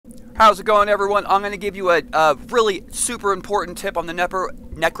How's it going, everyone? I'm going to give you a really super important tip on the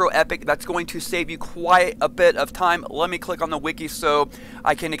Necro Epic that's going to save you quite a bit of time. Let me click on the wiki so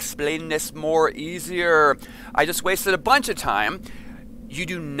I can explain this more easier. I just wasted a bunch of time. You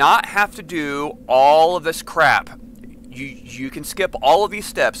do not have to do all of this crap. You can skip all of these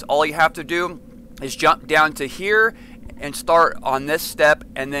steps. All you have to do is jump down to here and start on this step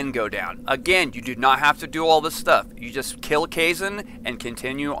and then go down. Again, you do not have to do all this stuff. You just kill Kazan and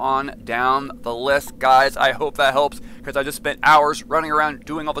continue on down the list. Guys, I hope that helps because I just spent hours running around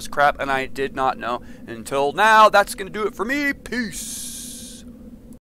doing all this crap and I did not know until now. That's going to do it for me. Peace.